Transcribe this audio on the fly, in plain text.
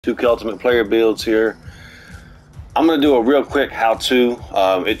2K Ultimate Player Builds here. I'm going to do a real quick how-to.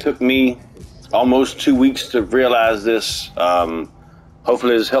 It took me almost 2 weeks to realize this.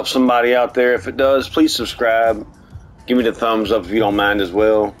 Hopefully this helps somebody out there. If it does, please subscribe. Give me the thumbs up if you don't mind as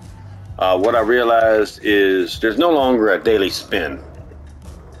well. What I realized is there's no longer a daily spin.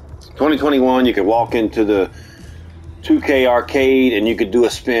 2021, you could walk into the 2K arcade and you could do a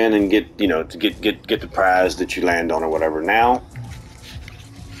spin and get the prize that you land on or whatever. Now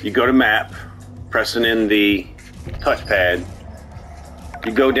you go to map, pressing in the touchpad,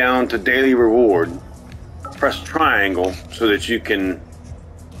 you go down to daily reward, press triangle so that you can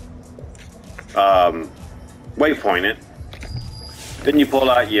waypoint it. Then you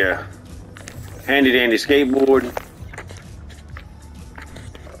pull out your handy dandy skateboard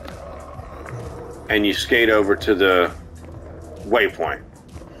and you skate over to the waypoint.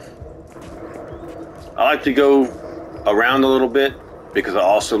 I like to go around a little bit because I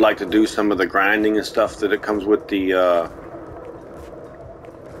also like to do some of the grinding and stuff that it comes with the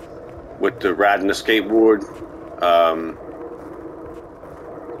riding the skateboard.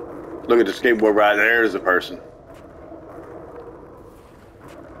 Look at the skateboard right there. There's a person.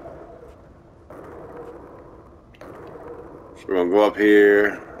 So we're gonna go up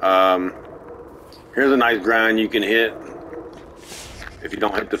here. Here's a nice grind you can hit if you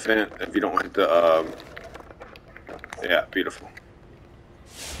don't hit the fence. If you don't hit the yeah, beautiful.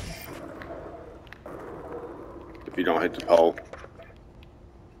 If you don't hit the pole.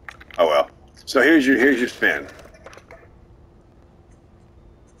 Oh well. So here's your spin.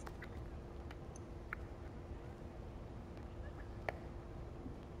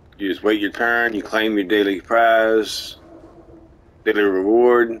 You just wait your turn, you claim your daily prize, daily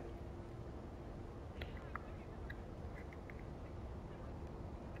reward.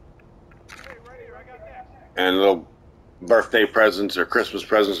 And little birthday presents or Christmas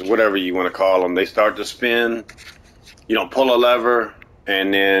presents, or whatever you want to call them. They start to spin. You don't pull a lever,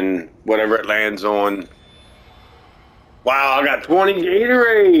 and then whatever it lands on. Wow, I got 20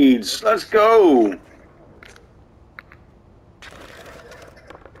 Gatorades. Let's go.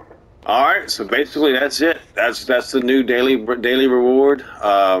 All right, so basically that's it. That's the new daily reward.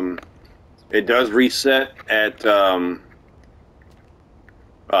 It does reset at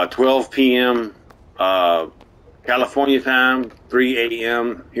 12 p.m. California time, 3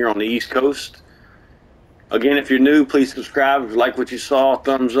 a.m. here on the East Coast. Again, if you're new, please subscribe. If you like what you saw,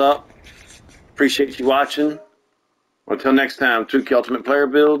 thumbs up. Appreciate you watching. Until next time, 2K Ultimate Player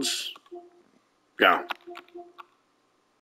Builds, gone.